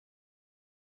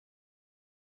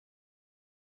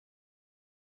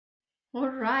All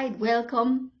right,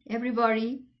 welcome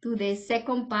everybody to the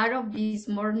second part of this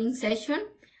morning session.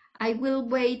 I will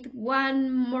wait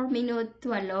 1 more minute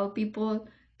to allow people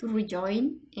to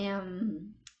rejoin. We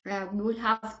will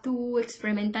have 2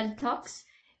 experimental talks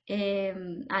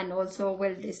and also,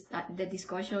 well, the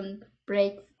discussion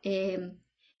break,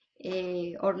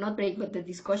 or not break, but the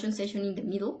discussion session in the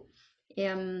middle.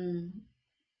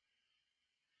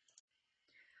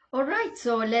 All right,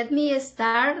 so let me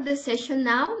start the session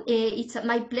now. It's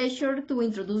my pleasure to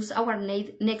introduce our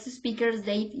next speaker,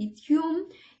 Dave Hume.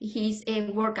 He's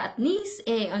work at NICE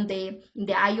in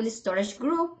the ion storage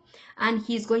group, and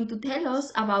he's going to tell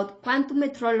us about quantum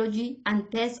metrology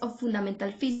and tests of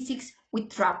fundamental physics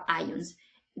with trapped ions.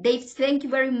 Dave, thank you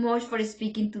very much for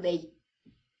speaking today.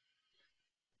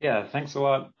 Yeah, thanks a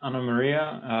lot, Ana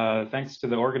Maria. Thanks to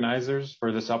the organizers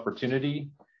for this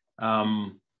opportunity.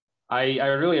 I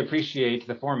really appreciate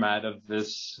the format of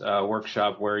this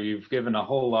workshop where you've given a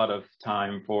whole lot of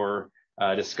time for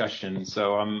discussion.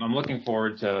 So I'm looking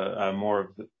forward to more of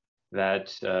that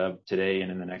today and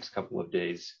in the next couple of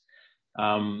days.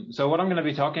 So what I'm going to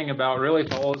be talking about really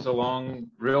follows along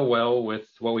real well with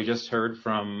what we just heard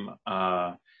from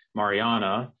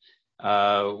Mariana,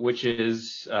 which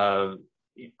is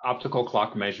optical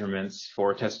clock measurements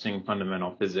for testing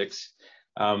fundamental physics.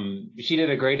 She did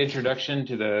a great introduction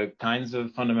to the kinds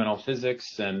of fundamental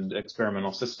physics and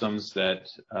experimental systems that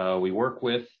we work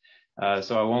with.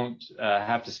 So I won't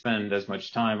have to spend as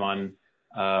much time on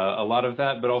a lot of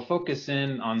that, but I'll focus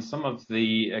in on some of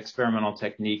the experimental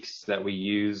techniques that we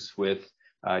use with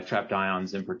trapped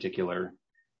ions in particular,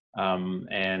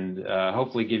 and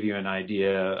hopefully give you an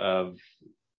idea of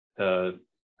the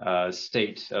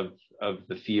state of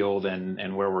the field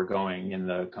and where we're going in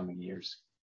the coming years.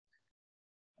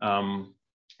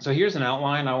 So here's an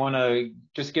outline. I want to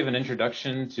just give an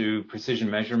introduction to precision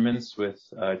measurements with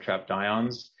trapped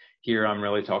ions. Here I'm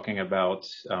really talking about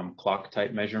clock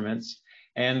type measurements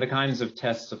and the kinds of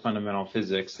tests of fundamental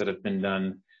physics that have been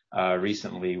done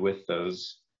recently with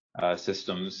those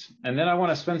systems. And then I want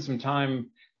to spend some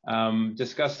time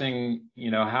discussing,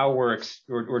 how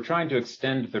we're trying to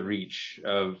extend the reach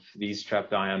of these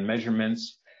trapped ion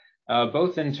measurements,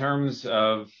 both in terms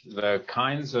of the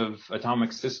kinds of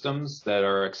atomic systems that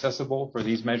are accessible for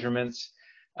these measurements,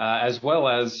 as well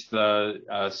as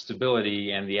the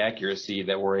stability and the accuracy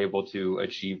that we're able to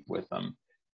achieve with them.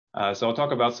 So I'll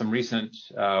talk about some recent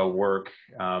work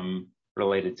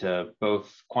related to both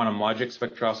quantum logic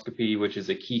spectroscopy, which is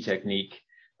a key technique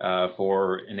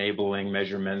for enabling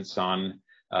measurements on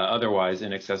otherwise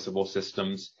inaccessible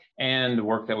systems, and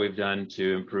work that we've done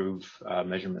to improve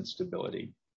measurement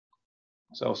stability.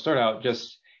 So I'll start out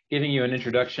just giving you an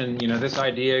introduction. This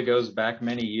idea goes back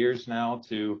many years now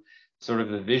to sort of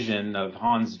the vision of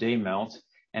Hans Dehmelt.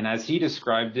 And as he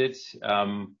described it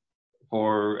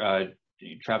for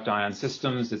trapped ion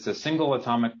systems, it's a single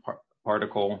atomic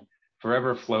particle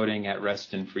forever floating at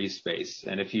rest in free space.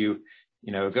 And if you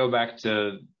go back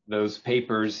to those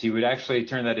papers, he would actually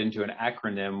turn that into an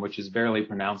acronym, which is barely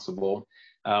pronounceable.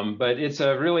 But it's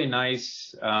a really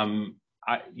nice,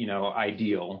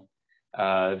 ideal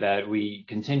that we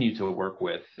continue to work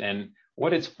with. And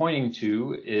what it's pointing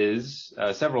to is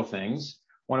several things.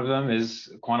 One of them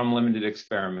is quantum limited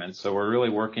experiments. So we're really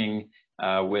working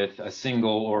with a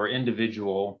single or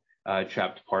individual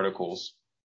trapped particles.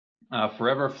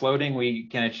 Forever floating, we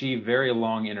can achieve very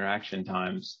long interaction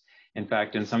times. In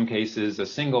fact, in some cases, a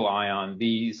single ion,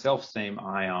 the self-same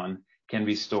ion, can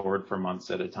be stored for months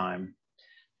at a time.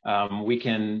 We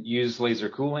can use laser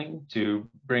cooling to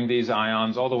bring these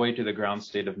ions all the way to the ground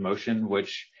state of motion,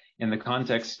 which in the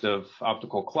context of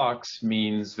optical clocks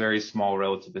means very small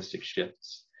relativistic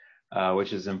shifts,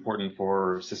 which is important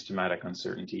for systematic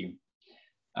uncertainty.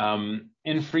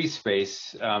 In free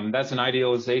space, that's an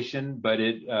idealization, but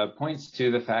it points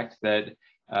to the fact that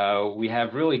we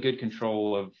have really good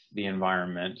control of the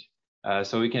environment.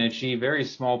 So we can achieve very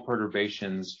small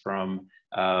perturbations from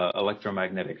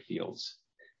electromagnetic fields.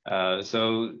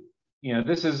 So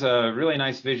this is a really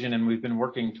nice vision, and we've been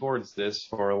working towards this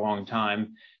for a long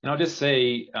time. And I'll just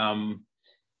say,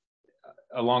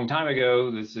 a long time ago,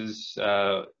 this is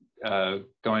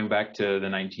going back to the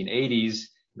 1980s,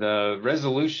 the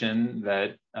resolution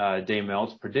that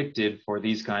Dehmelt predicted for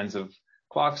these kinds of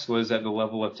clocks was at the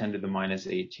level of 10 to the minus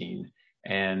 18.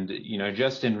 And,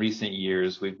 just in recent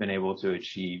years, we've been able to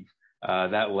achieve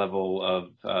that level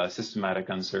of systematic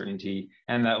uncertainty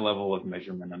and that level of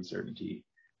measurement uncertainty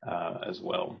as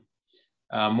well.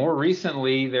 More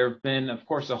recently, there have been, of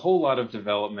course, a whole lot of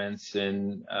developments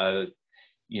in,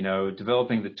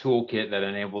 developing the toolkit that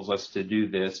enables us to do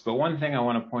this. But one thing I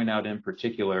want to point out in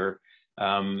particular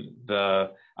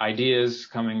The ideas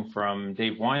coming from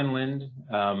Dave Wineland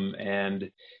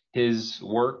and his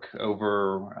work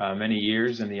over many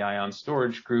years in the ion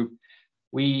storage group,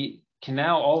 we can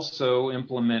now also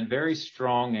implement very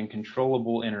strong and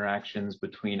controllable interactions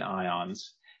between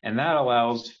ions. And that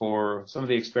allows for some of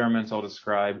the experiments I'll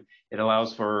describe. It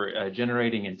allows for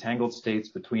generating entangled states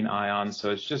between ions.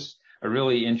 So it's just a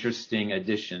really interesting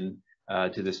addition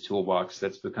to this toolbox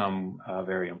that's become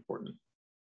very important.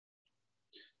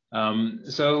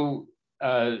 Mariana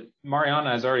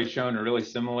has already shown a really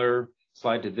similar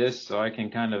slide to this, so I can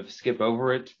kind of skip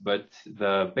over it. But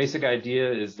the basic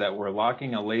idea is that we're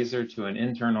locking a laser to an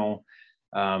internal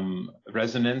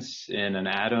resonance in an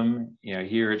atom.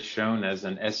 Here it's shown as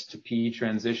an S to P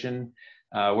transition,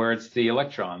 where it's the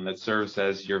electron that serves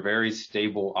as your very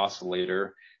stable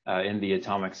oscillator in the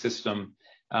atomic system.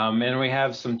 And we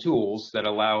have some tools that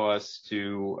allow us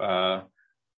to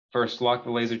first lock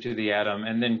the laser to the atom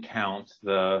and then count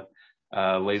the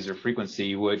laser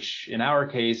frequency, which in our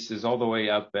case is all the way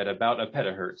up at about a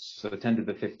petahertz, so 10 to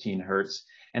the 15 hertz.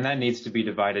 And that needs to be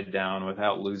divided down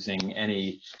without losing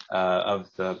any of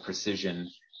the precision,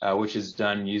 which is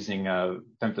done using a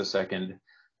femtosecond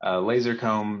laser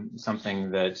comb,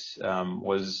 something that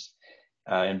was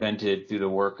invented through the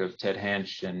work of Ted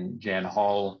Hansch and Jan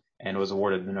Hall and was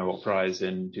awarded the Nobel Prize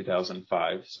in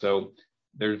 2005. So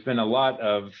there's been a lot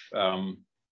of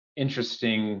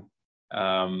interesting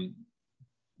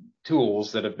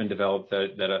tools that have been developed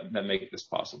that make this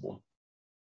possible.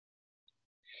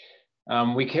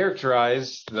 We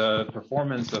characterize the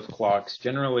performance of clocks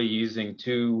generally using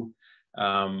two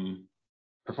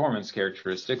performance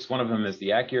characteristics. One of them is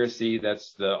the accuracy.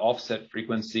 That's the offset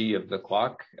frequency of the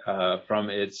clock from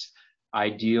its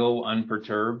ideal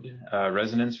unperturbed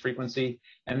resonance frequency.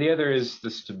 And the other is the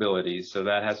stability. So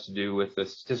that has to do with the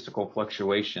statistical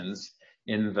fluctuations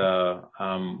in the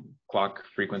clock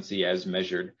frequency as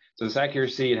measured. So this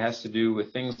accuracy, it has to do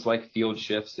with things like field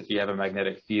shifts. If you have a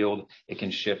magnetic field, it can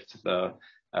shift the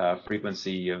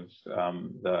frequency of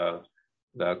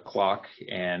the clock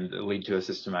and lead to a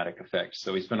systematic effect.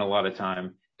 So we spend a lot of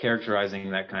time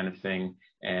characterizing that kind of thing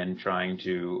and trying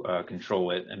to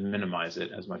control it and minimize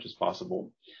it as much as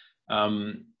possible.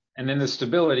 And then the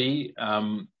stability,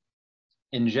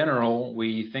 in general,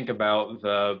 we think about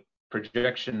the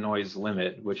projection noise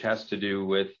limit, which has to do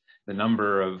with the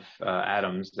number of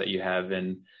atoms that you have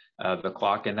in the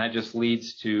clock. And that just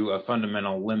leads to a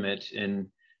fundamental limit in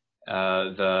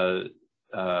the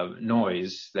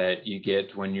noise that you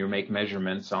get when you make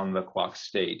measurements on the clock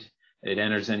state. It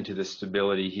enters into the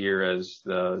stability here as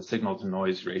the signal to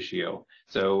noise ratio.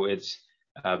 So it's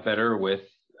better with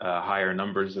higher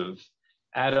numbers of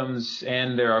atoms,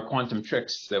 and there are quantum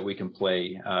tricks that we can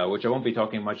play, which I won't be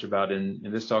talking much about in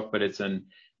this talk, but it's an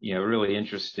really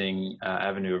interesting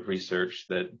avenue of research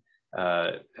that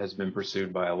has been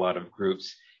pursued by a lot of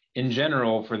groups. In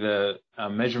general, for the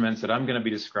measurements that I'm going to be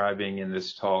describing in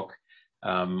this talk,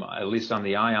 at least on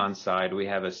the ion side, we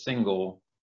have a single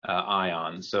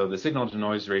ion. So the signal to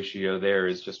noise ratio there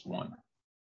is just 1.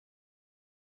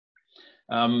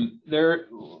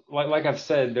 Like I've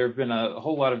said, there have been a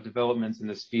whole lot of developments in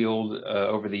this field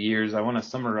over the years. I want to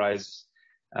summarize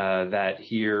that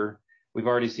here. We've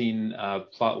already seen a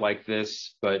plot like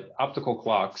this, but optical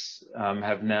clocks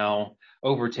have now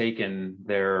overtaken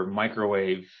their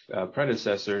microwave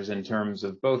predecessors in terms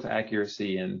of both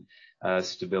accuracy and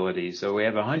stability. So we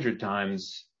have 100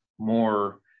 times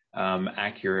more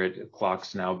accurate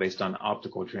clocks now based on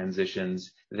optical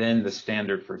transitions than the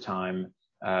standard for time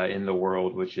in the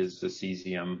world, which is the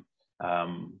cesium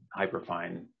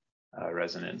hyperfine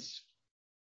resonance.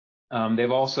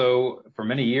 They've also, for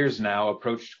many years now,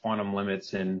 approached quantum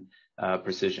limits in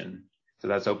precision. So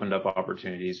that's opened up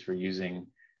opportunities for using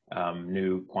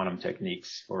new quantum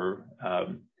techniques for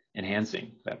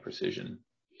enhancing that precision.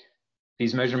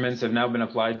 These measurements have now been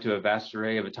applied to a vast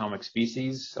array of atomic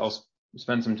species. I'll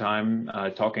spend some time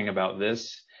talking about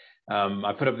this.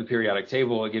 I put up the periodic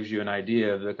table. It gives you an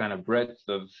idea of the kind of breadth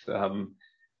of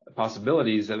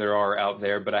possibilities that there are out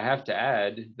there, but I have to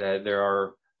add that there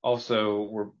are also,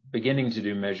 we're beginning to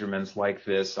do measurements like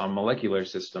this on molecular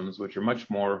systems, which are much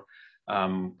more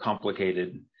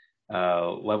complicated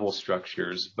level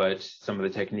structures, but some of the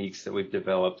techniques that we've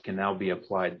developed can now be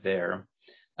applied there.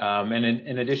 And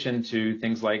in addition to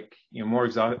things like more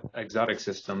exotic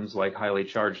systems like highly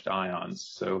charged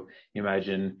ions. So you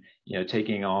imagine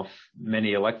taking off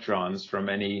many electrons from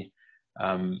any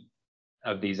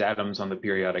of these atoms on the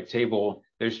periodic table.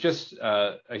 There's just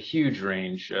a huge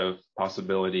range of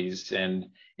possibilities and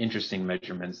interesting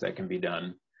measurements that can be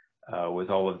done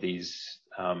with all of these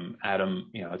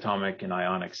atomic and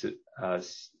ionic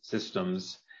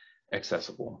systems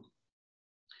accessible.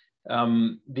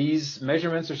 These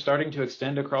measurements are starting to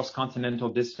extend across continental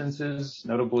distances.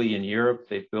 Notably in Europe,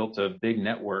 they've built a big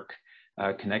network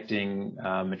connecting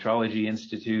metrology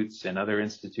institutes and other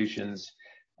institutions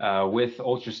with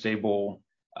ultra-stable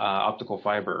optical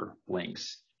fiber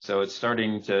links. So it's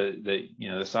starting to,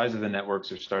 the size of the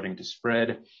networks are starting to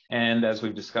spread. And as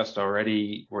we've discussed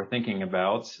already, we're thinking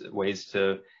about ways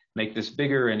to make this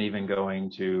bigger and even going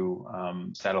to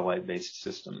satellite-based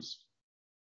systems.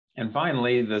 And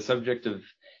finally, the subject of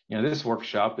this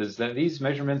workshop is that these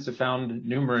measurements have found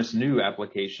numerous new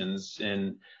applications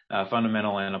in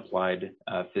fundamental and applied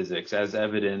physics, as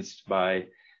evidenced by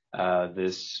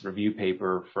this review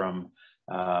paper from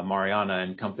Mariana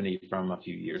and company from a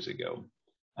few years ago.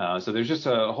 So there's just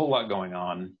a whole lot going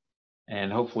on,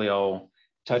 and hopefully I'll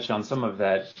touch on some of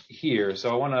that here. So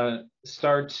I want to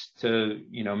start to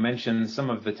mention some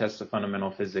of the tests of fundamental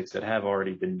physics that have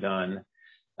already been done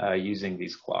using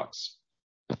these clocks.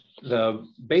 The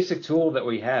basic tool that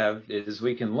we have is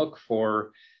we can look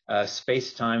for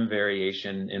space-time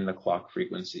variation in the clock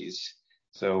frequencies.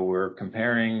 So we're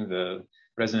comparing the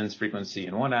resonance frequency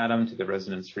in one atom to the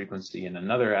resonance frequency in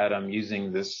another atom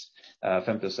using this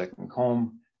femtosecond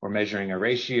comb. We're measuring a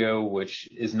ratio which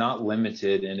is not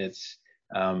limited in its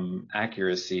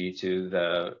accuracy to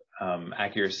the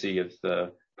accuracy of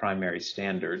the primary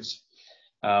standards.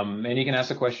 And you can ask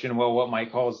the question, well, what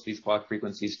might cause these clock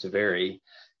frequencies to vary?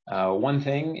 One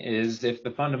thing is if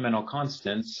the fundamental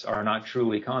constants are not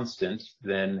truly constant,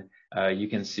 then you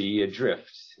can see a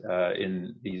drift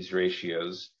in these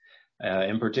ratios.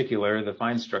 In particular, the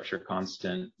fine structure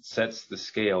constant sets the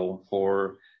scale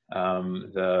for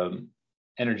the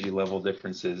energy level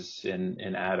differences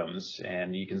in atoms,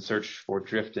 and you can search for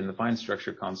drift in the fine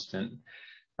structure constant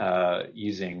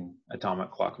using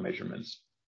atomic clock measurements.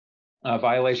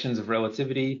 Violations of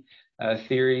relativity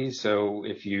theory. So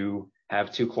if you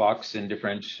have two clocks in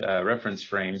different reference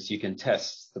frames, you can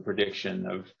test the prediction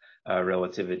of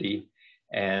relativity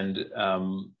and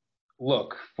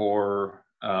look for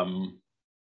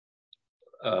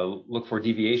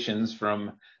deviations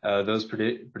from those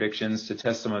predictions to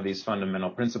test some of these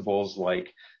fundamental principles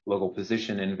like local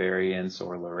position invariance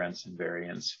or Lorentz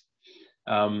invariance.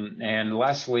 And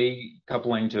lastly,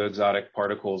 coupling to exotic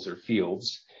particles or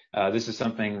fields. This is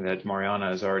something that Mariana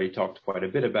has already talked quite a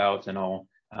bit about, and I'll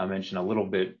mention a little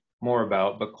bit more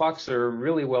about, but clocks are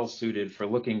really well suited for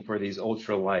looking for these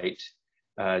ultralight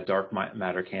dark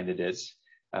matter candidates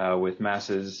with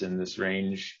masses in this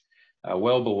range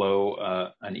well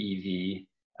below an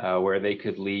EV, where they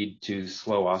could lead to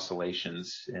slow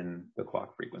oscillations in the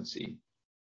clock frequency.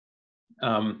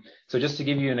 So just to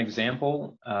give you an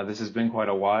example, this has been quite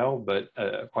a while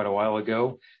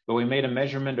ago, but we made a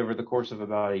measurement over the course of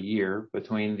about a year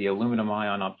between the aluminum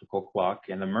ion optical clock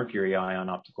and the mercury ion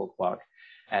optical clock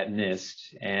at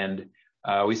NIST. And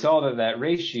we saw that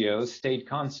ratio stayed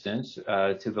constant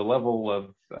to the level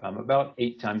of about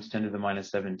 8 times 10 to the minus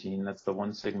 17. That's the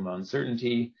 1 sigma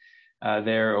uncertainty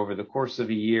there over the course of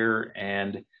a year.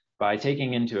 And by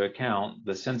taking into account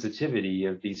the sensitivity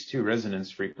of these two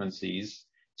resonance frequencies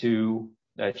to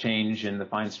a change in the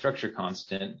fine structure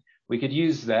constant, we could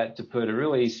use that to put a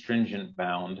really stringent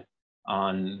bound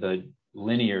on the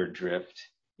linear drift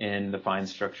in the fine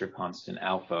structure constant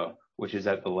alpha, which is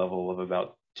at the level of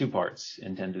about 2 parts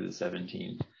in 10 to the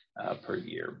 17 per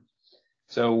year.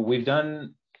 So we've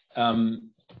done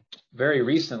very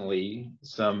recently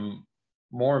some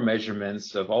more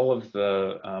measurements of all of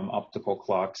the optical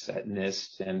clocks at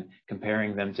NIST and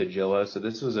comparing them to GILA. So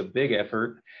this was a big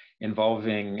effort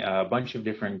involving a bunch of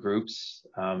different groups.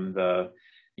 The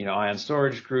ion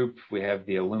storage group, we have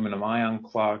the aluminum ion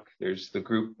clock. There's the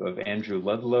group of Andrew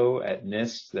Ludlow at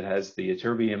NIST that has the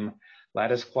ytterbium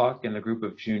lattice clock, and the group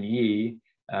of Jun Yi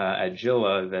at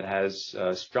GILA that has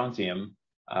strontium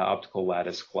optical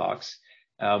lattice clocks.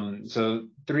 So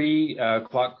 3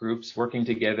 clock groups working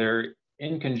together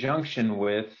in conjunction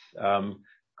with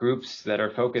groups that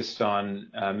are focused on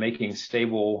making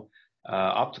stable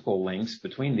optical links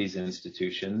between these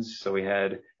institutions. So we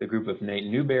had the group of Nate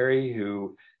Newberry,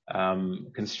 who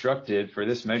constructed for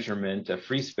this measurement a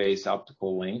free space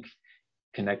optical link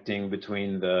connecting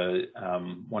between the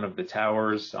one of the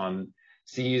towers on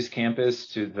CU's campus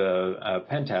to the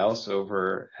penthouse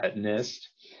over at NIST,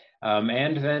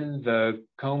 and then the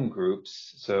comb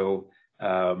groups. So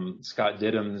Scott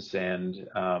Diddams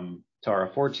and Tara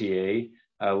Fortier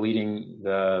leading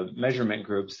the measurement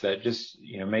groups that just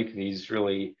make these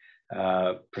really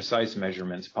precise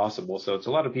measurements possible. So it's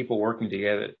a lot of people working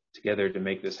together to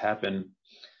make this happen.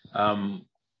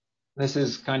 This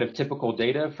is kind of typical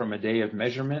data from a day of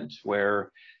measurement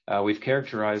where we've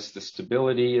characterized the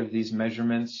stability of these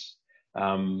measurements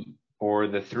for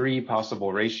the three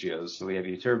possible ratios. So we have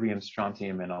ytterbium,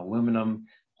 strontium, and aluminum,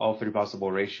 all three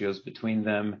possible ratios between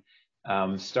them,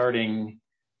 starting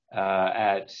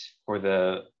for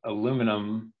the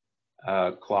aluminum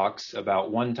clocks,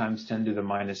 about 1 ×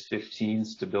 10⁻⁻15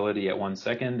 stability at 1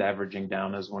 second, averaging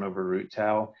down as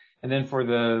 1/√τ. And then for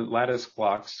the lattice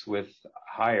clocks with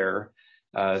higher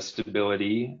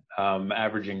stability,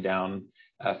 averaging down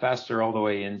faster all the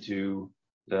way into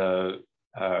the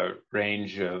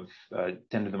range of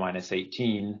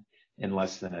 10⁻18 in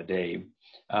less than a day.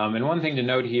 And one thing to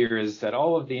note here is that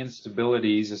all of the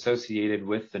instabilities associated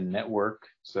with the network,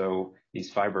 so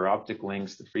these fiber optic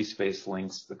links, the free space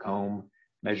links, the comb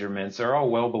measurements, are all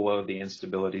well below the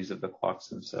instabilities of the clocks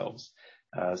themselves.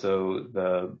 So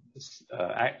the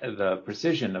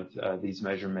precision of these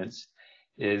measurements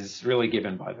is really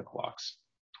given by the clocks.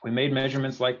 We made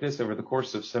measurements like this over the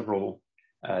course of several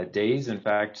days. In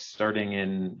fact, starting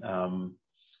in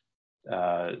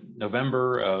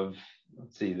November of,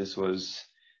 this was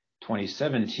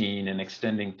 2017 and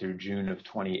extending through June of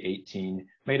 2018,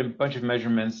 made a bunch of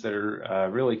measurements that are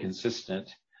really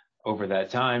consistent over that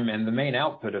time. And the main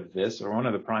output of this, or one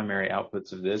of the primary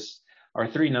outputs of this, are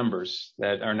three numbers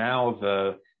that are now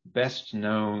the best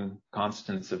known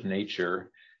constants of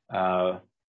nature of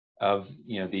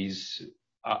these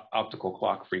optical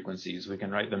clock frequencies. We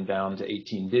can write them down to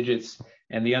 18 digits.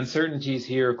 And the uncertainties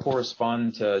here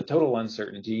correspond to total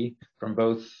uncertainty from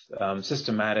both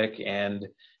systematic and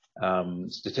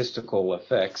statistical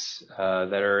effects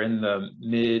that are in the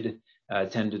mid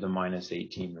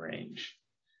 10⁻⁻18 range.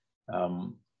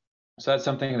 So that's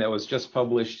something that was just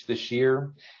published this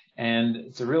year. And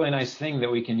it's a really nice thing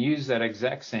that we can use that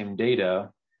exact same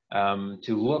data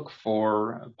to look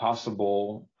for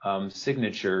possible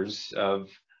signatures of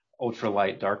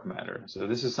ultralight dark matter. So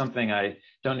this is something I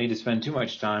don't need to spend too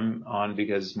much time on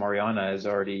because Mariana has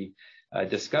already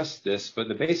discussed this, but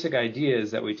the basic idea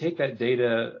is that we take that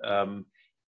data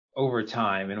over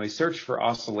time and we search for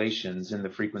oscillations in the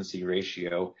frequency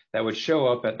ratio that would show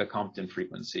up at the Compton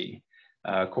frequency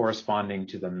corresponding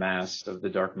to the mass of the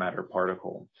dark matter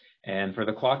particle. And for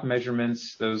the clock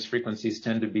measurements, those frequencies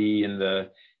tend to be in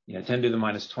the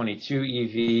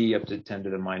 10⁻22 EV up to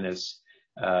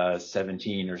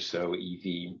 10⁻17 or so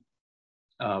EV.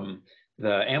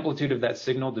 The amplitude of that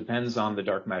signal depends on the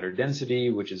dark matter density,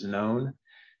 which is known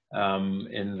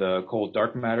in the cold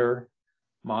dark matter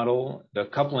model. The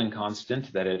coupling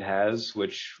constant that it has,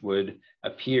 which would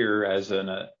appear as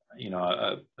an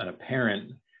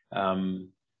apparent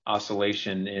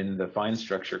oscillation in the fine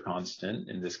structure constant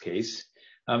in this case.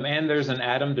 And there's an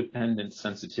atom-dependent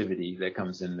sensitivity that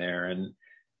comes in there. And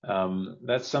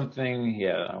that's something,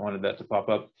 I wanted that to pop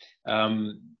up.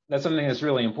 That's something that's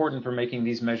really important for making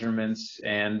these measurements,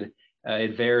 and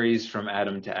it varies from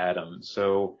atom to atom.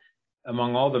 So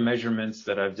among all the measurements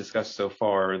that I've discussed so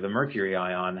far, the mercury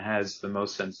ion has the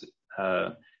most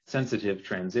sensitive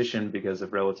transition because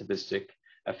of relativistic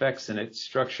effects in its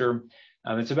structure.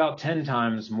 It's about 10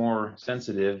 times more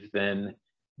sensitive than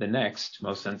the next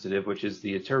most sensitive, which is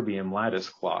the ytterbium lattice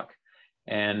clock.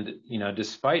 And,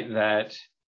 despite that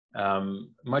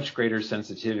much greater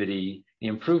sensitivity, the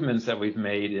improvements that we've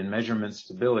made in measurement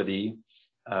stability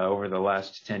over the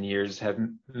last 10 years have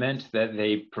meant that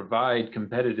they provide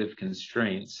competitive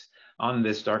constraints on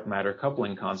this dark matter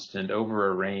coupling constant over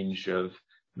a range of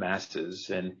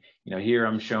masses. And, here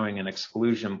I'm showing an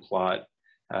exclusion plot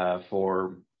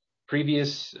for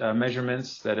previous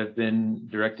measurements that have been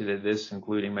directed at this,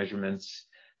 including measurements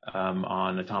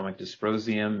on atomic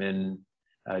dysprosium in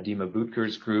Dima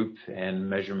Boutker's group and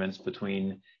measurements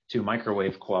between two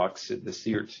microwave clocks at the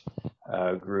SEERT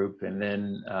group, and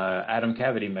then atom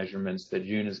cavity measurements that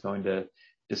June is going to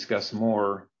discuss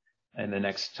more in the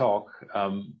next talk.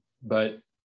 But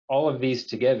all of these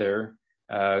together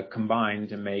combine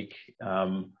to make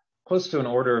close to an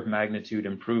order of magnitude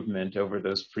improvement over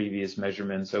those previous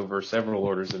measurements over several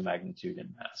orders of magnitude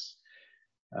in mass.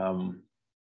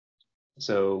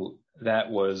 So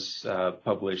that was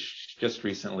published just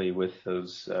recently with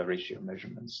those ratio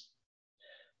measurements.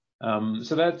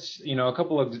 So that's, a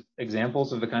couple of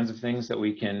examples of the kinds of things that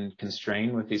we can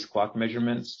constrain with these clock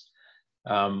measurements.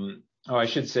 I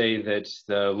should say that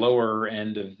the lower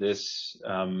end of this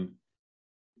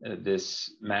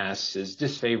this mass is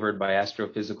disfavored by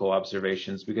astrophysical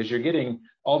observations because you're getting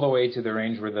all the way to the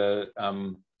range where the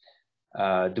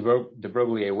de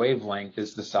Broglie wavelength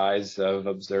is the size of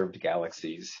observed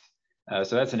galaxies.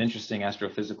 So that's an interesting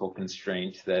astrophysical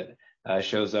constraint that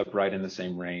shows up right in the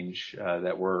same range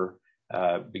that we're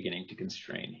beginning to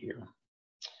constrain here.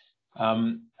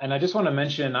 And I just want to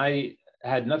mention, I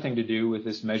had nothing to do with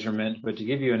this measurement, but to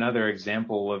give you another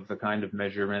example of the kind of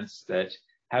measurements that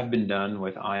have been done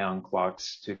with ion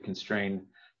clocks to constrain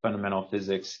fundamental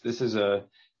physics. This is a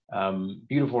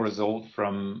beautiful result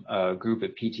from a group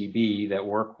at PTB that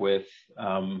work with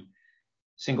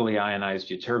singly ionized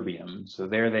ytterbium. So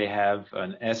there they have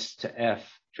an S to F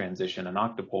transition, an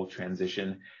octopole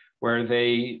transition, where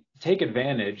they take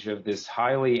advantage of this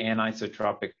highly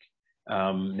anisotropic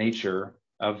nature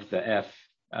of the F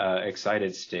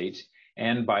excited state,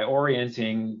 and by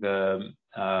orienting the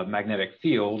magnetic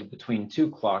field between two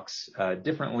clocks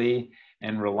differently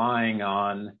and relying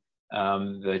on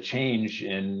the change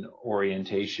in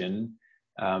orientation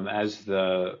as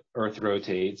the Earth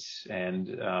rotates and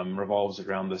revolves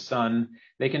around the sun,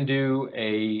 they can do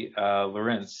a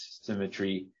Lorentz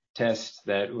symmetry test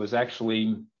that was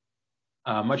actually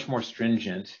much more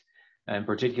stringent, in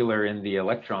particular in the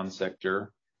electron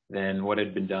sector, than what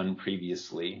had been done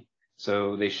previously.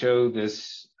 So they show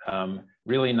this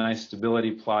really nice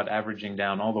stability plot averaging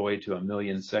down all the way to 1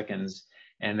 million seconds,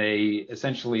 and they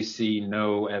essentially see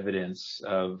no evidence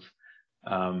of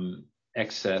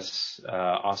excess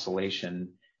oscillation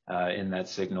in that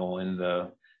signal in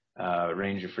the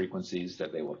range of frequencies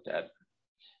that they looked at.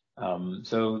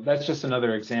 So that's just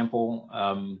another example.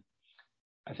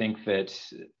 I think that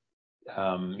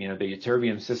the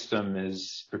ytterbium system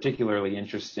is particularly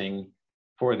interesting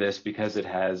for this because it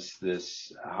has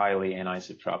this highly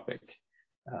anisotropic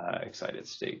excited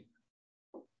state.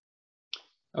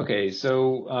 Okay,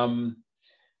 so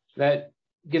that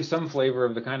gives some flavor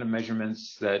of the kind of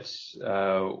measurements that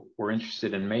we're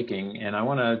interested in making, and I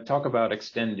want to talk about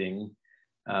extending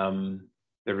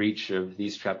the reach of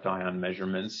these trapped ion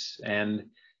measurements. And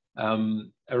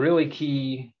a really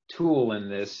key tool in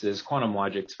this is quantum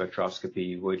logic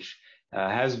spectroscopy, which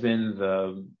has been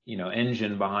the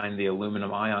engine behind the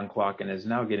aluminum ion clock and is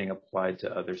now getting applied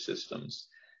to other systems.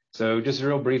 So just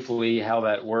real briefly how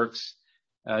that works.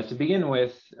 To begin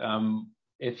with,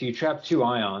 if you trap two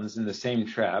ions in the same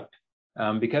trap,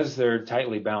 because they're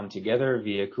tightly bound together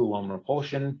via Coulomb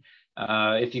repulsion,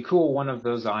 if you cool one of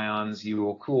those ions, you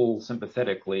will cool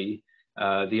sympathetically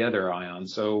the other ion.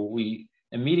 So we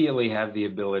immediately have the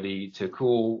ability to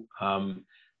cool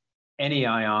any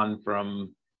ion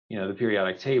from the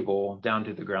periodic table down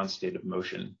to the ground state of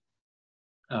motion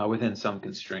within some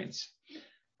constraints.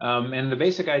 And the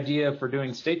basic idea for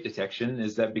doing state detection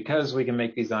is that because we can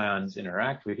make these ions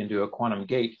interact, we can do a quantum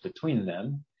gate between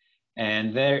them.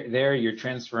 And there you're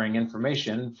transferring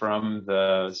information from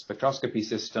the spectroscopy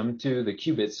system to the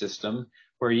qubit system,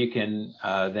 where you can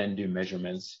then do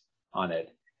measurements on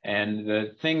it. And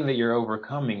the thing that you're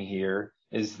overcoming here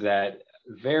is that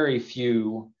very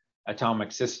few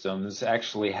atomic systems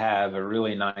actually have a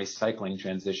really nice cycling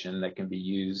transition that can be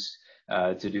used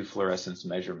to do fluorescence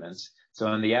measurements.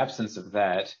 So in the absence of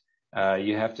that,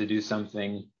 you have to do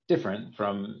something different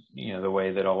from the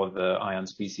way that all of the ion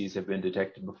species have been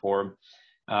detected before.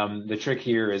 The trick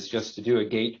here is just to do a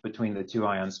gate between the two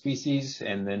ion species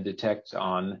and then detect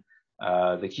on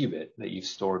the qubit that you've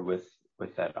stored with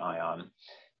that ion.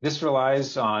 This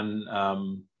relies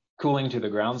on cooling to the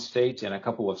ground state and a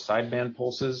couple of sideband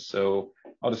pulses. So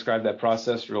I'll describe that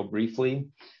process real briefly.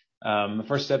 The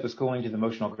first step is cooling to the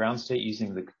motional ground state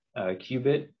using the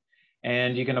qubit.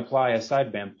 And you can apply a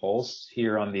sideband pulse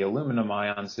here on the aluminum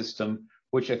ion system,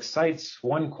 which excites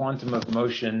one quantum of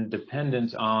motion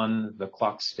dependent on the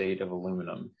clock state of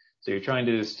aluminum. So you're trying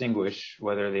to distinguish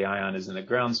whether the ion is in the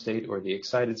ground state or the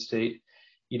excited state.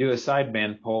 You do a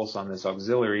sideband pulse on this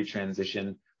auxiliary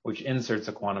transition, which inserts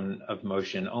a quantum of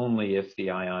motion only if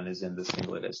the ion is in the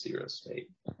singlet S0 state.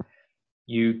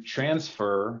 You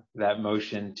transfer that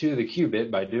motion to the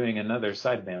qubit by doing another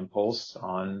sideband pulse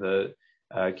on the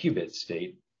qubit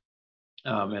state.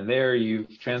 And there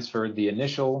you've transferred the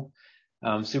initial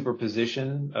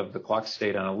superposition of the clock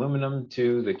state on aluminum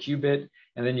to the qubit,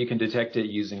 and then you can detect it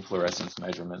using fluorescence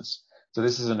measurements. So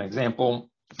this is an example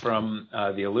from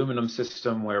the aluminum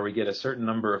system where we get a certain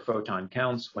number of photon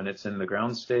counts when it's in the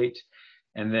ground state,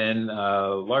 and then a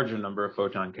larger number of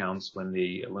photon counts when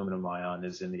the aluminum ion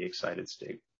is in the excited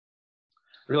state.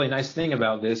 The really nice thing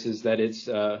about this is that it's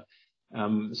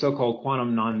so-called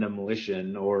quantum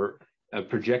non-demolition, or a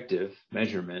projective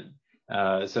measurement.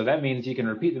 So that means you can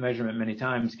repeat the measurement many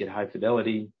times, get high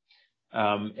fidelity,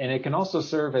 and it can also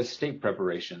serve as state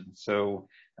preparation. So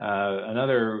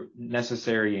another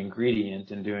necessary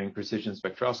ingredient in doing precision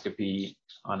spectroscopy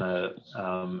on a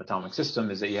atomic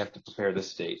system is that you have to prepare the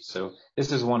state. So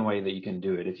this is one way that you can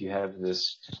do it if you have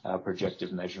this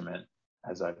projective measurement,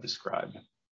 as I've described.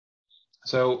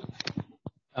 So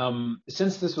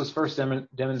since this was first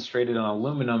demonstrated on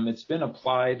aluminum, it's been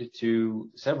applied to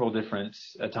several different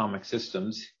atomic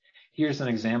systems. Here's an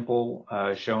example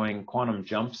showing quantum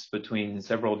jumps between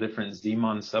several different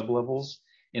Zeeman sublevels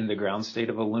in the ground state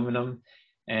of aluminum.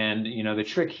 And, you know, the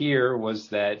trick here was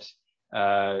that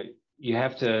you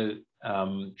have to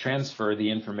transfer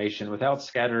the information without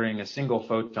scattering a single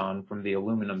photon from the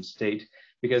aluminum state,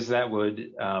 because that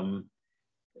would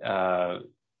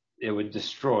it would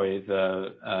destroy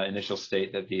the initial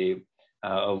state that the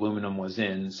aluminum was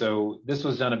in. So this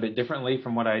was done a bit differently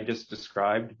from what I just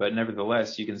described, but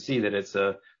nevertheless, you can see that it's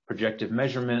a projective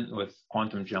measurement with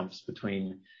quantum jumps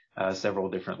between several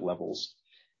different levels.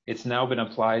 It's now been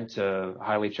applied to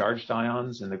highly charged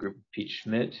ions in the group of Pete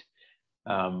Schmidt,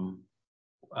 doing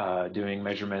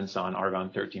measurements on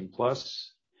argon-13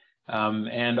 plus.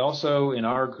 And also in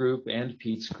our group and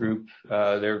Pete's group,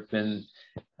 there have been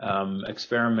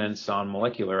experiments on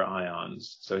molecular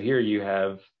ions. So here you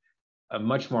have a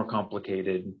much more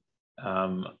complicated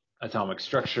atomic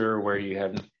structure where you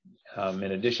have,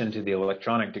 in addition to the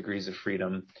electronic degrees of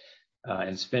freedom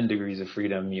and spin degrees of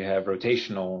freedom, you have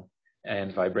rotational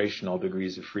and vibrational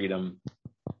degrees of freedom.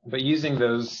 But using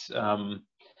those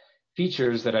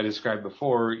features that I described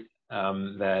before,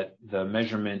 that the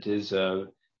measurement is a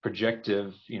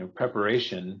projective,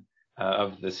 preparation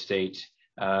of the state,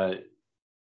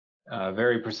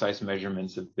 very precise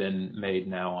measurements have been made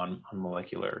now on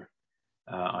molecular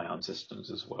ion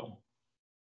systems as well.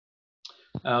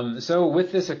 So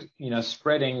with this,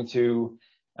 spreading to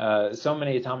so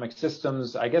many atomic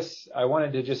systems, I guess I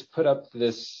wanted to just put up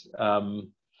this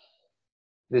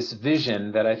this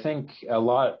vision that I think a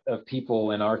lot of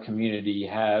people in our community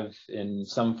have in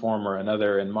some form or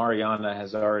another, and Mariana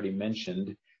has already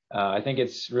mentioned. I think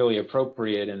it's really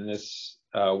appropriate in this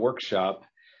workshop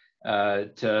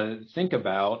to think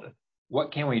about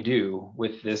what can we do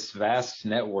with this vast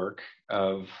network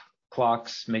of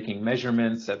clocks making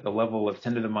measurements at the level of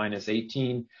 10 to the minus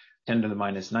 18, 10 to the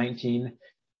minus 19.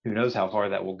 Who knows how far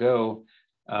that will go?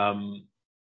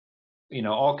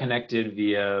 All connected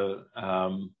via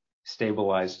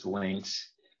stabilized links.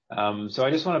 So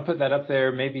I just want to put that up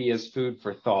there, maybe as food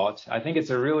for thought. I think it's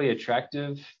a really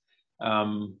attractive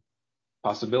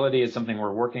possibility. It's something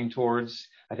we're working towards.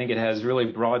 I think it has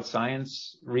really broad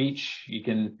science reach. You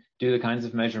can do the kinds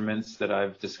of measurements that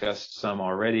I've discussed some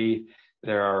already.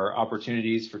 There are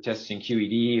opportunities for testing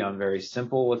QED on very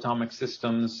simple atomic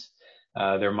systems.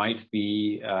 There might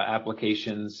be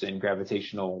applications in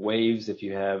gravitational waves if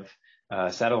you have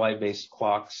satellite-based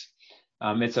clocks.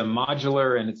 It's a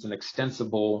modular and it's an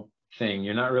extensible thing.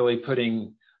 You're not really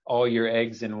putting all your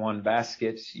eggs in one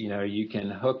basket. You can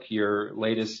hook your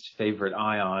latest favorite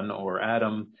ion or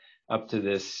atom up to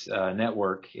this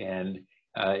network, and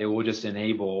it will just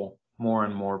enable more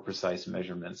and more precise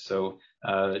measurements. So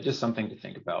just something to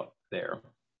think about there.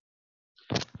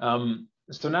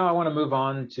 So now I want to move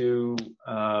on to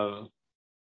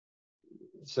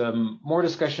some more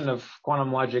discussion of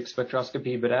quantum logic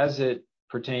spectroscopy, but as it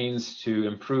pertains to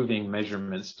improving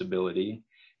measurement stability.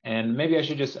 And maybe I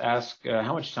should just ask,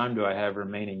 how much time do I have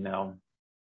remaining now?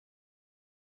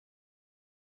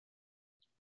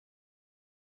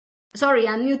 Sorry,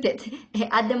 I'm muted.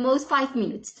 At the most 5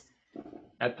 minutes.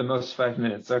 At the most 5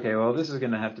 minutes. Okay, well, this is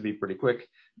going to have to be pretty quick.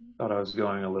 Thought I was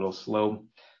going a little slow.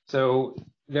 So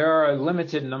there are a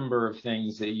limited number of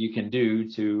things that you can do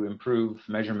to improve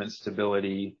measurement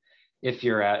stability if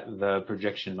you're at the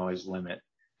projection noise limit.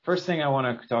 First thing I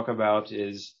want to talk about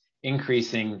is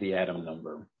increasing the atom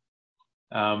number.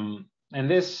 And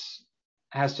this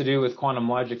has to do with quantum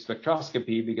logic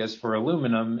spectroscopy, because for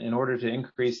aluminum, in order to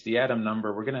increase the atom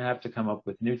number, we're going to have to come up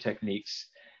with new techniques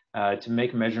to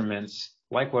make measurements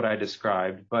like what I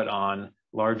described, but on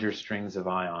larger strings of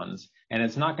ions. And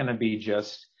it's not going to be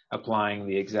just applying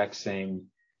the exact same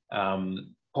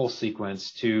pulse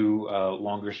sequence to a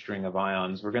longer string of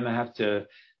ions. We're going to have to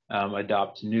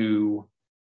adopt new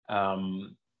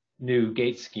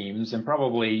gate schemes, and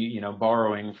probably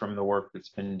borrowing from the work that's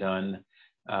been done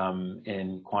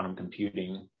in quantum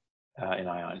computing in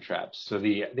ion traps. So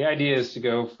the idea is to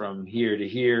go from here to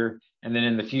here, and then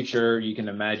in the future you can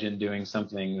imagine doing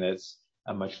something that's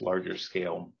a much larger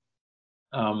scale.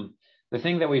 The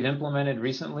thing that we've implemented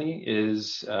recently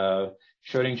is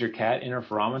Schrödinger-Cat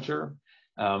interferometer,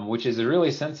 which is a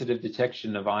really sensitive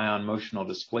detection of ion motional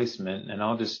displacement, and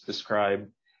I'll just describe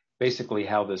basically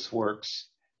how this works.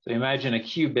 So imagine a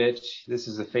qubit. This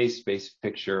is a phase-space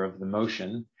picture of the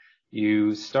motion.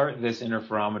 You start this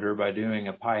interferometer by doing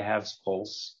a pi-halves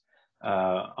pulse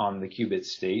on the qubit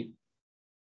state.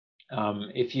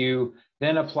 If you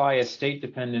then apply a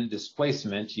state-dependent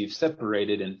displacement. You've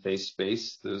separated in phase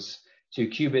space those two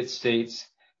qubit states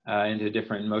into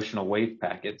different motional wave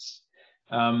packets.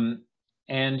 And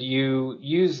you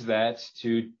use that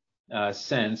to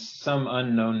sense some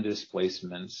unknown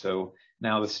displacement. So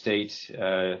now the state,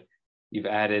 you've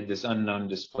added this unknown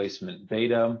displacement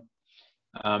beta.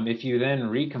 If you then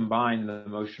recombine the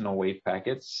motional wave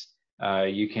packets,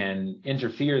 you can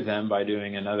interfere them by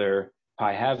doing another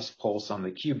pi halves pulse on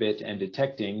the qubit and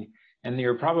detecting, and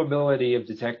your probability of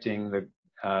detecting the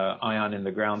ion in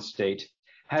the ground state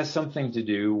has something to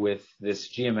do with this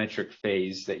geometric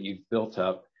phase that you've built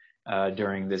up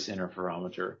during this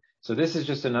interferometer. So this is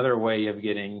just another way of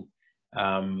getting,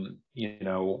 a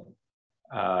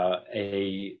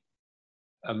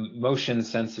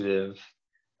motion-sensitive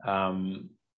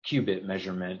qubit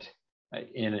measurement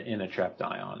in a trapped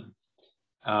ion.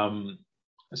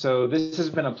 So this has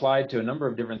been applied to a number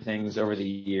of different things over the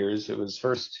years. It was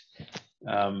first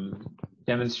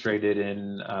demonstrated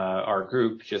in our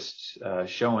group, just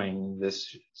showing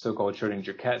this so-called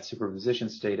Schrödinger cat superposition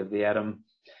state of the atom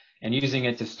and using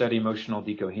it to study motional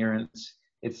decoherence.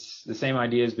 It's the same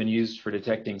idea has been used for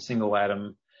detecting single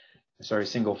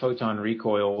photon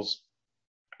recoils.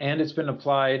 And it's been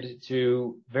applied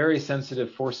to very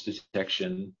sensitive force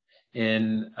detection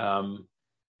in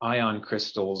ion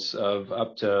crystals of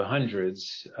up to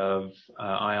hundreds of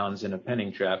ions in a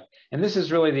penning trap. And this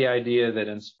is really the idea that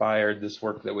inspired this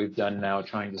work that we've done now,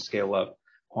 trying to scale up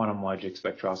quantum logic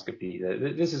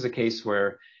spectroscopy. This is a case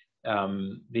where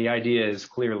the idea is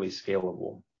clearly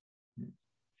scalable.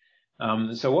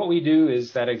 So what we do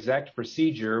is that exact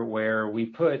procedure where we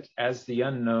put as the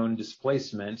unknown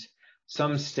displacement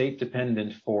some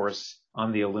state-dependent force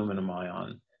on the aluminum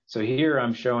ion. So here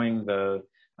I'm showing the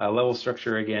level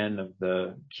structure again of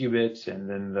the qubit, and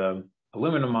then the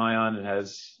aluminum ion. It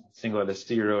has singlet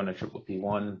S0 and a triple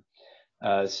P1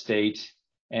 state.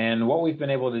 And what we've been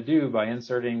able to do by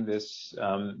inserting this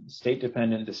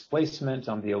state-dependent displacement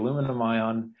on the aluminum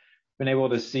ion, been able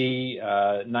to see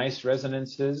nice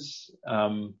resonances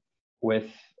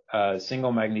with a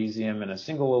single magnesium and a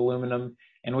single aluminum.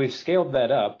 And we've scaled that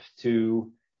up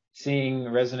to seeing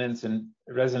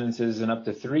resonances in up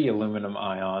to 3 aluminum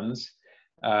ions.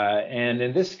 And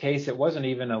in this case, it wasn't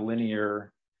even a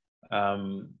linear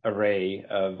array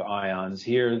of ions.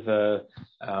 Here, the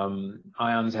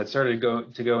ions had started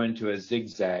to go into a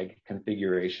zigzag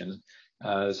configuration.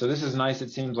 So this is nice.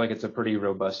 It seems like it's a pretty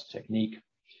robust technique.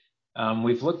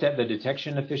 We've looked at the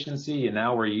detection efficiency, and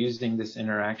now we're using this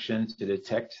interaction to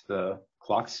detect the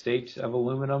clock state of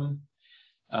aluminum.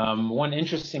 One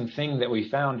interesting thing that we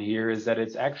found here is that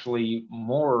it's actually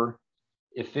more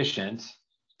efficient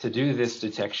to do this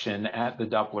detection at the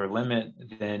Doppler limit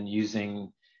than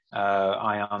using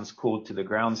ions cooled to the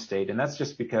ground state. And that's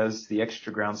just because the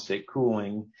extra ground state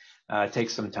cooling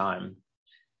takes some time.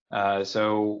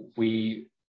 So we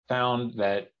found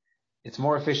that it's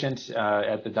more efficient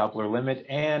at the Doppler limit.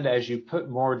 And as you put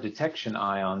more detection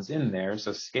ions in there,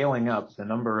 so scaling up the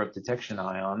number of detection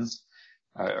ions,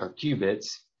 or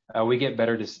qubits, we get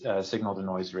better signal to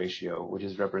noise ratio, which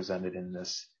is represented in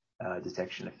this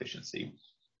detection efficiency.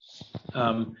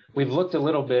 We've looked a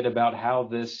little bit about how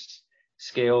this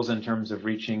scales in terms of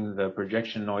reaching the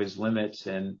projection noise limit,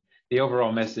 and the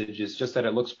overall message is just that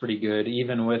it looks pretty good,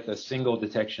 even with a single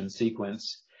detection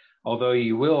sequence. Although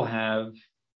you will have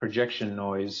projection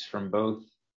noise from both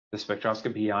the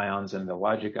spectroscopy ions and the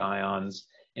logic ions,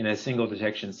 in a single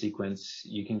detection sequence,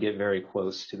 you can get very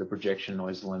close to the projection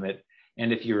noise limit.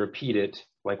 And if you repeat it,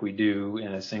 like we do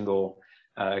in a single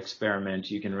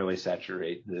experiment, you can really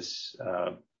saturate this,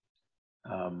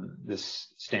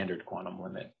 this standard quantum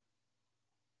limit.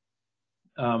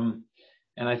 And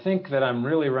I think that I'm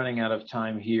really running out of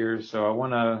time here, so I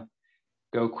want to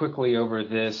go quickly over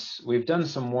this. We've done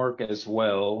some work as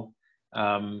well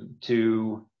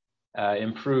to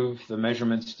improve the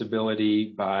measurement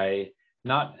stability by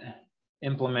not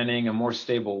implementing a more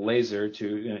stable laser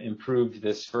to improve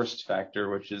this first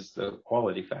factor, which is the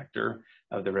quality factor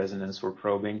of the resonance we're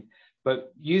probing,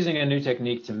 but using a new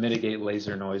technique to mitigate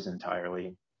laser noise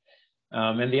entirely.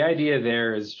 And the idea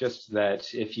there is just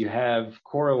that if you have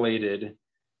correlated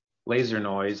laser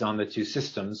noise on the two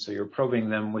systems, so you're probing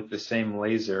them with the same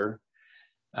laser,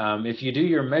 if you do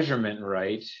your measurement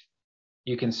right,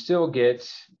 you can still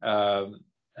get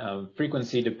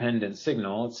frequency-dependent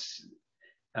signal. It's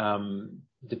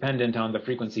dependent on the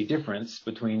frequency difference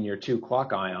between your two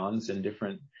clock ions in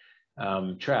different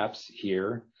traps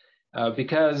here,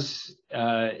 because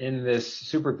in this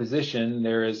superposition,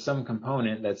 there is some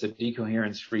component that's a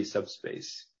decoherence-free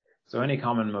subspace. So any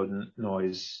common mode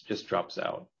noise just drops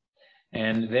out.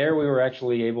 And there we were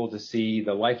actually able to see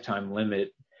the lifetime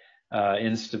limit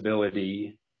in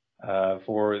stability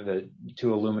for the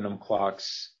 2 aluminum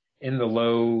clocks in the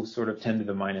low sort of 10 to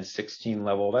the minus 16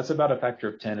 level. That's about a factor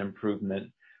of 10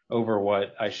 improvement over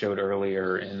what I showed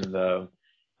earlier in the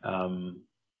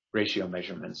ratio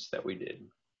measurements that we did.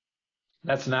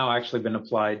 That's now actually been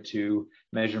applied to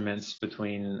measurements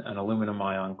between an aluminum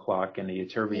ion clock and a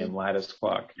ytterbium lattice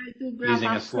clock using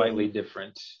a slightly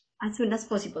different. As soon as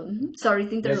possible. Sorry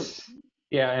to interrupt. Yes.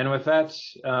 Yeah, and with that,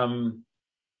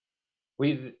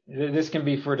 this can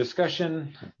be for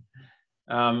discussion,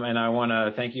 and I want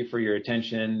to thank you for your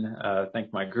attention,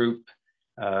 thank my group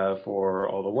for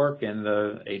all the work and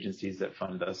the agencies that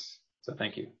fund us. So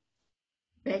thank you.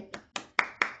 Great.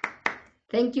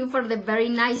 Thank you for the very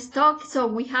nice talk. So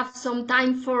we have some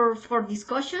time for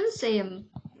discussions.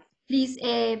 Please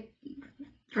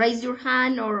raise your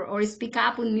hand or speak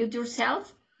up, unmute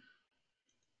yourself.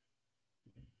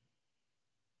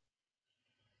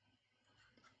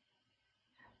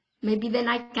 Maybe then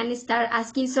I can start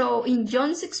asking. So in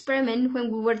John's experiment,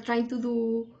 when we were trying to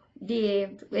do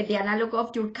the analog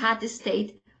of your cat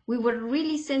state, we were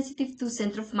really sensitive to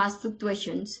center of mass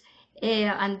fluctuations.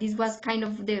 And this was kind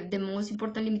of the most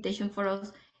important limitation for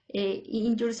us.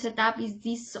 In your setup, is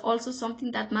this also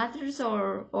something that matters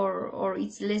or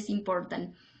it's less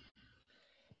important?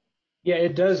 Yeah,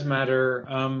 it does matter.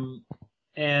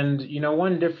 And, you know,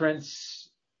 one difference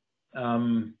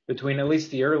between at least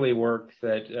the early work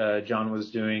that John was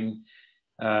doing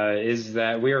is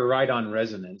that we are right on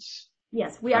resonance.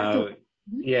 Yes, we are too.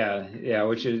 Yeah,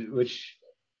 which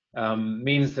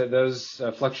means that those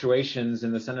fluctuations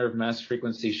in the center of mass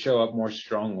frequency show up more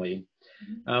strongly.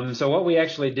 So what we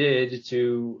actually did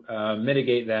to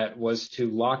mitigate that was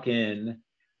to lock in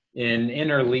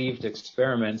interleaved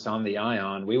experiments on the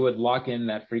ion. We would lock in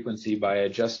that frequency by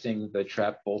adjusting the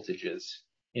trap voltages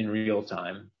in real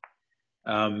time.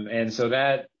 And so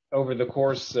that over the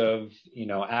course of, you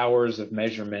know, hours of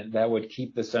measurement, that would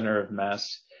keep the center of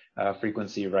mass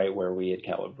frequency right where we had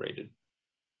calibrated.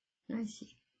 I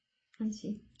see.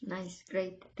 Nice,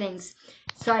 great, thanks.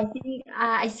 So I think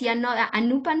I see another.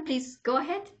 Anupan, please go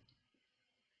ahead.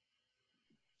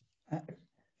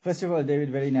 First of all, David,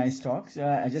 very nice talk.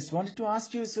 I just wanted to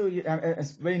ask you, so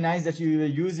it's very nice that you were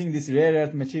using this rare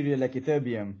earth material like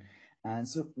ytterbium. And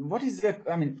so what is the,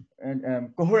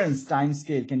 coherence time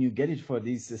scale? Can you get it for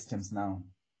these systems now?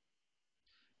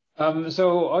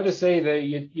 So I'll just say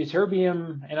the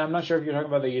ytterbium, and I'm not sure if you're talking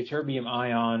about the ytterbium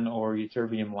ion or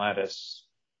ytterbium lattice.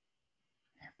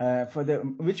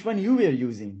 Which one you were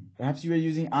using? Perhaps you were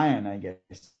using ion, I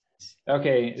guess.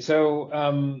 Okay, so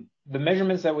the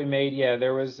measurements that we made, yeah,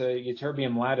 there was a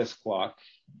ytterbium lattice clock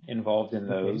involved in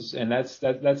those, and that's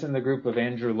in the group of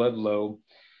Andrew Ludlow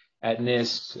at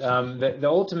NIST. The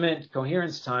ultimate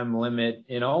coherence time limit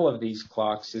in all of these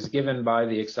clocks is given by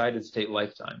the excited state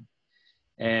lifetime.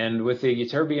 And with the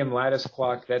ytterbium lattice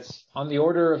clock, that's on the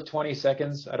order of 20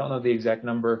 seconds. I don't know the exact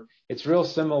number. It's real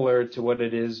similar to what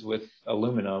it is with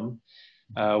aluminum,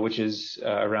 which is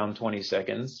around 20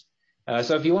 seconds.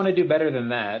 So if you want to do better than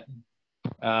that,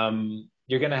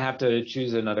 you're going to have to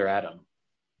choose another atom.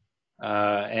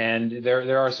 And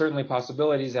there are certainly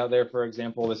possibilities out there. For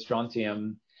example, the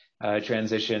strontium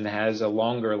transition has a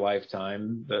longer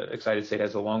lifetime. The excited state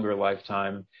has a longer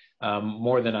lifetime,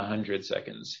 more than 100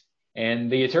 seconds.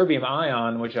 And the ytterbium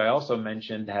ion, which I also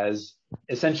mentioned, has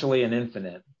essentially an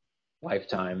infinite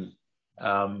lifetime.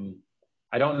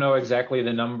 I don't know exactly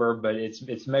the number, but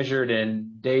it's measured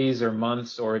in days or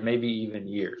months or maybe even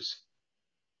years.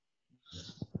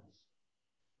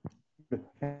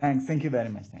 Thanks. Thank you very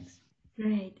much. Thanks.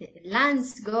 Great.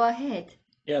 Lance, go ahead.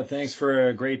 Yeah, thanks for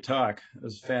a great talk. It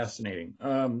was fascinating.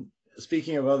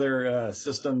 Speaking of other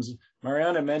systems,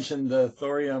 Mariana mentioned the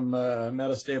thorium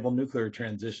metastable nuclear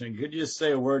transition. Could you just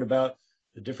say a word about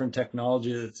the different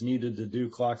technology that's needed to do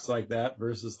clocks like that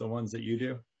versus the ones that you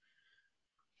do?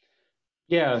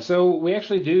 Yeah, so we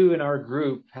actually do in our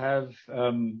group have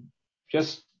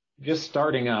just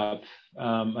starting up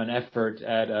an effort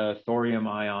at a thorium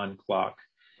ion clock.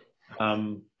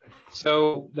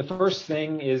 So the first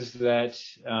thing is that,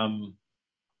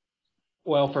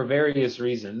 well, for various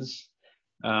reasons,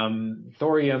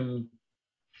 thorium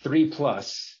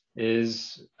 3+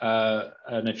 is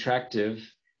an attractive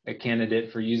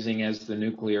candidate for using as the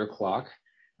nuclear clock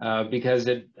because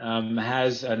it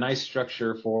has a nice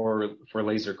structure for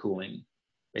laser cooling,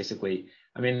 basically.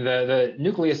 I mean, the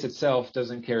nucleus itself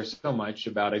doesn't care so much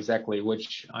about exactly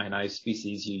which ionized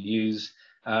species you use,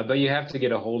 but you have to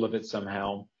get a hold of it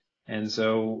somehow. And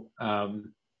so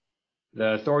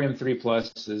the thorium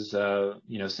 3+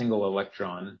 is, single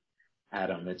electron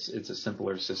atom. It's a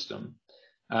simpler system.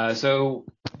 So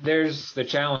there's the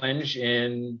challenge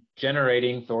in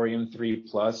generating thorium-3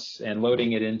 plus and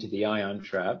loading it into the ion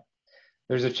trap.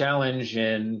 There's a challenge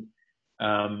in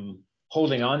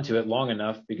holding on to it long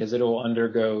enough because it'll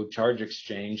undergo charge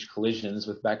exchange collisions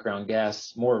with background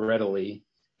gas more readily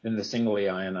than the singly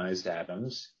ionized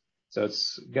atoms. So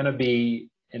it's going to be,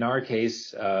 in our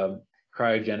case, a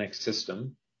cryogenic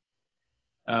system.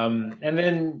 And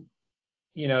then,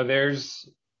 there's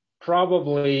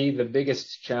probably the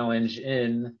biggest challenge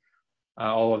in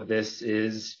all of this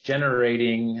is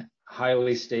generating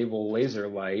highly stable laser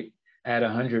light at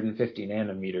 150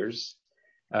 nanometers,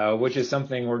 which is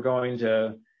something we're going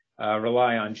to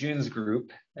rely on June's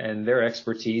group and their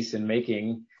expertise in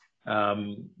making,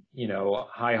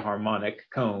 high harmonic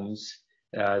combs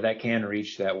that can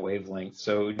reach that wavelength.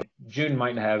 So June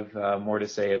might have more to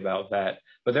say about that.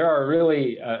 But there are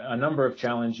really a number of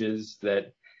challenges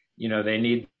that, they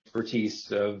need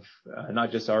expertise of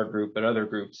not just our group, but other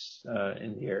groups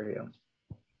in the area.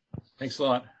 Thanks a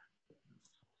lot.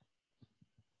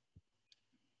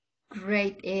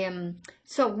 Great.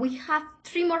 So we have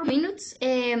 3 more minutes.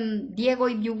 Diego,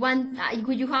 if you want,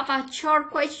 would you have a short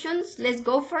questions? Let's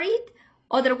go for it.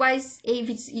 Otherwise, if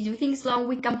you think it's long,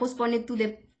 we can postpone it to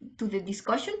the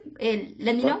discussion.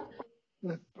 Let me know.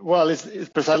 Well, it's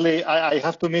precisely, I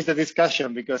have to miss the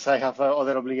discussion because I have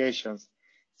other obligations.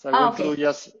 So I want to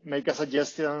just make a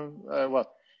suggestion,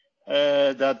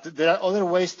 that there are other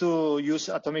ways to use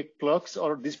atomic clocks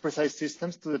or these precise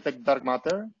systems to detect dark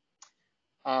matter.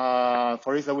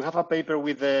 For instance, we have a paper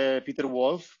with Peter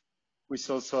Wolf, who is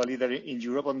also a leader in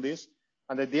Europe on this.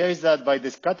 And the idea is that by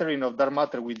the scattering of dark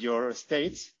matter with your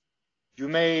states, you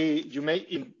may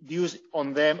induce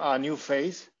on them a new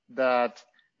phase that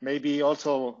may be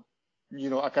also,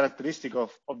 a characteristic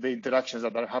of the interactions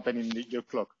that are happening in your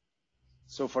clock.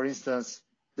 So, for instance,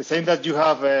 the same that you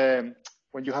have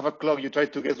when you have a clock, you try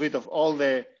to get rid of all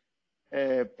the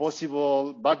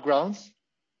possible backgrounds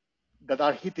that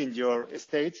are hitting your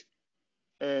states.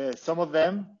 Some of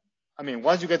them,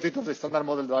 once you get rid of the standard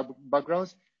model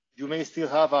backgrounds, you may still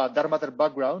have a dark matter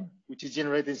background, which is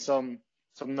generating some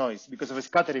noise because of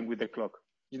scattering with the clock.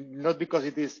 Not because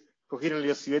it is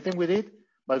coherently oscillating with it,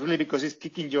 but really because it's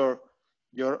kicking your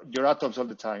atoms all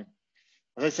the time.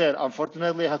 As I said,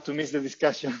 unfortunately, I have to miss the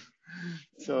discussion.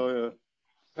 So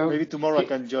maybe tomorrow I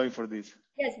can join for this.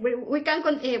 Yes, we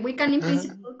can in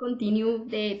principle continue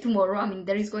tomorrow.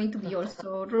 There is going to be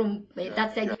also room.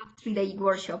 That's the idea of 3-day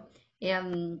workshop.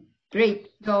 Great.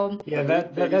 So yeah,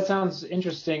 that sounds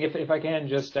interesting. If I can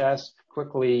just ask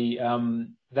quickly,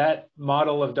 that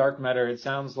model of dark matter, it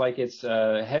sounds like it's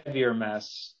a heavier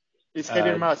mass. It's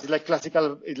heavier mass. It's like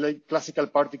classical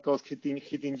particles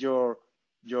hitting your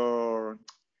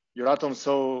atoms.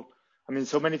 So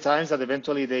so many times that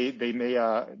eventually they may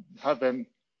have them.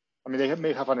 They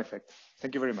may have an effect.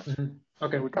 Thank you very much. Mm-hmm.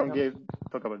 Okay. We can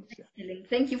talk about this. Yeah.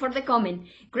 Thank you for the comment.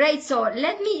 Great. So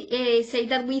let me say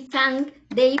that we thank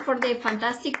Dave for the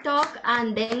fantastic talk,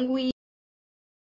 and then we